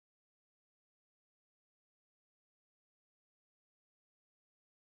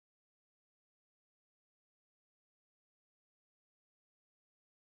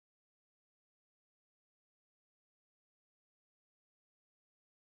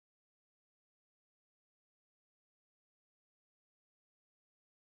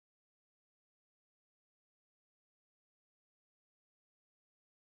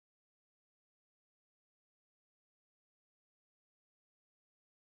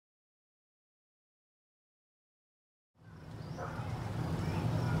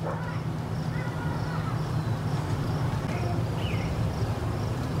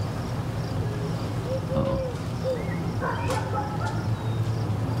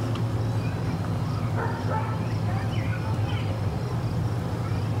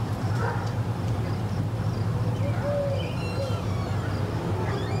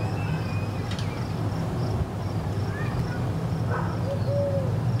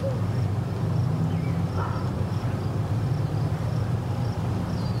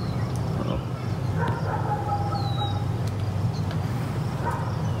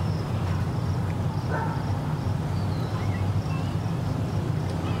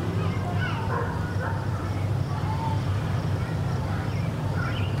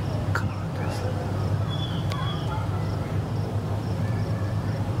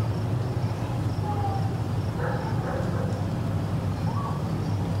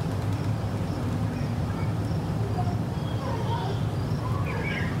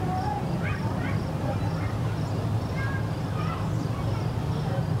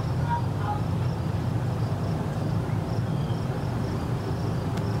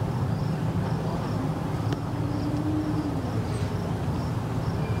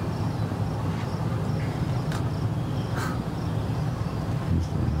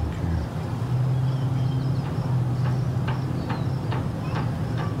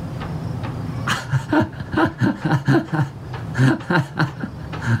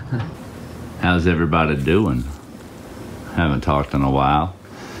How's everybody doing? Haven't talked in a while.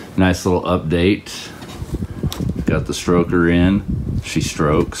 Nice little update. Got the stroker in. She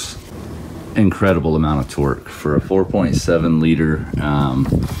strokes. Incredible amount of torque for a 4.7 liter.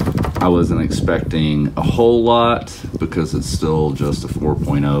 I wasn't expecting a whole lot because it's still just a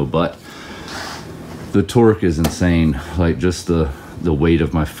 4.0, but the torque is insane. Like, just the weight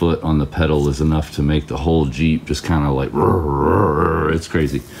of my foot on the pedal is enough to make the whole Jeep just kind of like, it's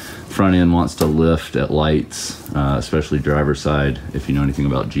crazy. Front end wants to lift at lights, especially driver's side, if you know anything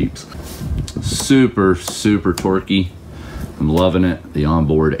about Jeeps. Super, super torquey. I'm loving it. The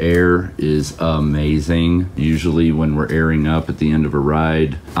onboard air is amazing. Usually when we're airing up at the end of a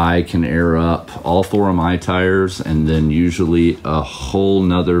ride, I can air up all 4 of my tires, and then usually a whole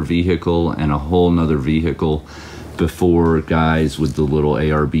nother vehicle and a whole nother vehicle before guys with the little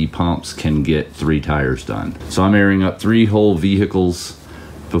ARB pumps can get 3 tires done. So I'm airing up 3 whole vehicles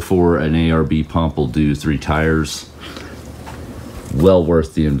before an ARB pump will do 3 tires. Well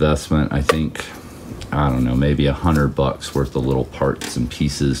worth the investment. I think, I don't know, maybe $100 worth of little parts and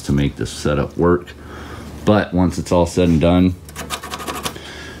pieces to make this setup work. But once it's all said and done,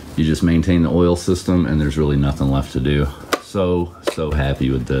 you just maintain the oil system and there's really nothing left to do. So happy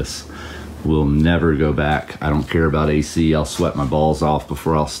with this. We'll never go back. I don't care about AC. I'll sweat my balls off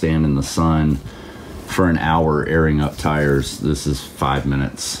before I'll stand in the sun for an hour airing up tires. This is 5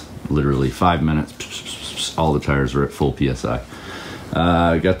 minutes, literally 5 minutes. All the tires are at full PSI.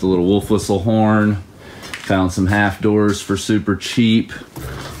 Got the little wolf whistle horn. Found some half doors for super cheap.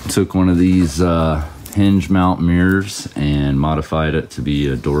 Took one of these hinge mount mirrors and modified it to be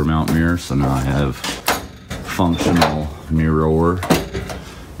a door mount mirror. So now I have functional mirror.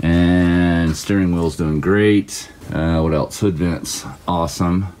 And steering wheel's doing great. What else? Hood vents,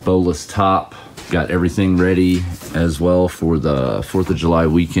 awesome. Bowless top. Got everything ready as well for the 4th of July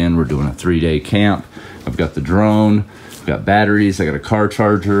weekend. We're doing a 3-day camp. I've got the drone, I've got batteries, I got a car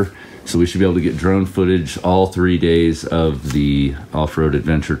charger. So we should be able to get drone footage all 3 days of the off-road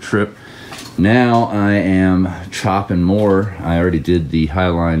adventure trip. Now I am chopping more. I already did the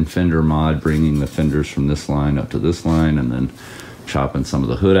Highline fender mod, bringing the fenders from this line up to this line and then chopping some of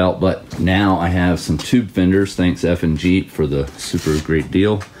the hood out. But now I have some tube fenders, thanks F&Jeep for the super great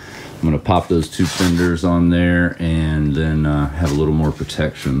deal. I'm gonna pop those tube fenders on there and then have a little more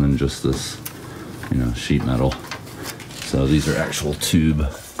protection than just this, you know, sheet metal. So these are actual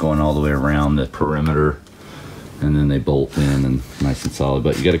tube going all the way around the perimeter, and then they bolt in and nice and solid.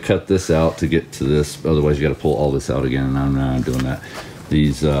 But you got to cut this out to get to this, otherwise you got to pull all this out again, and I'm not doing that.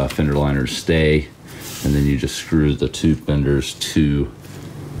 These fender liners stay, and then you just screw the tube fenders to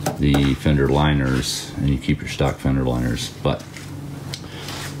the fender liners and you keep your stock fender liners. But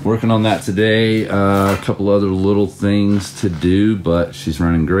working on that today. A couple other little things to do, but she's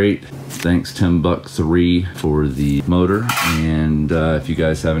running great. Thanks Timbuck3 for the motor. And if you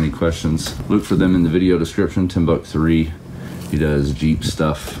guys have any questions, look for them in the video description. Timbuck3, he does Jeep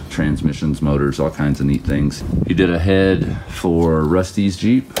stuff, transmissions, motors, all kinds of neat things. He did a head for Rusty's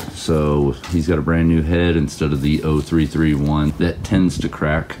Jeep, so he's got a brand new head instead of the 0331 that tends to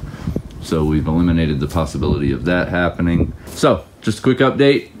crack. So we've eliminated the possibility of that happening. So just a quick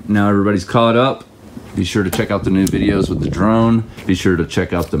update. Now everybody's caught up. Be sure to check out the new videos with the drone. Be sure to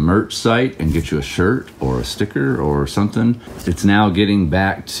check out the merch site and get you a shirt or a sticker or something. It's now getting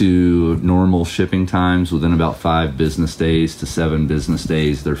back to normal shipping times within about 5 business days to 7 business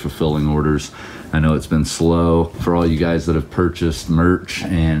days. They're fulfilling orders. I know it's been slow for all you guys that have purchased merch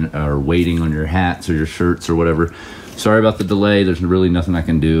and are waiting on your hats or your shirts or whatever. Sorry about the delay. There's really nothing I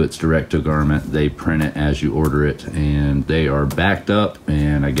can do. It's direct to garment. They print it as you order it, and they are backed up,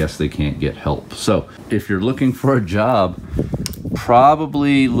 and I guess they can't get help. So if you're looking for a job,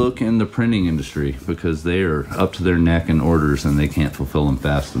 probably look in the printing industry because they are up to their neck in orders and they can't fulfill them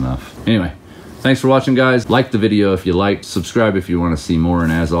fast enough. Anyway, thanks for watching, guys. Like the video if you liked, subscribe if you want to see more,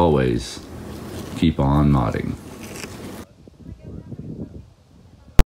 and as always, keep on modding.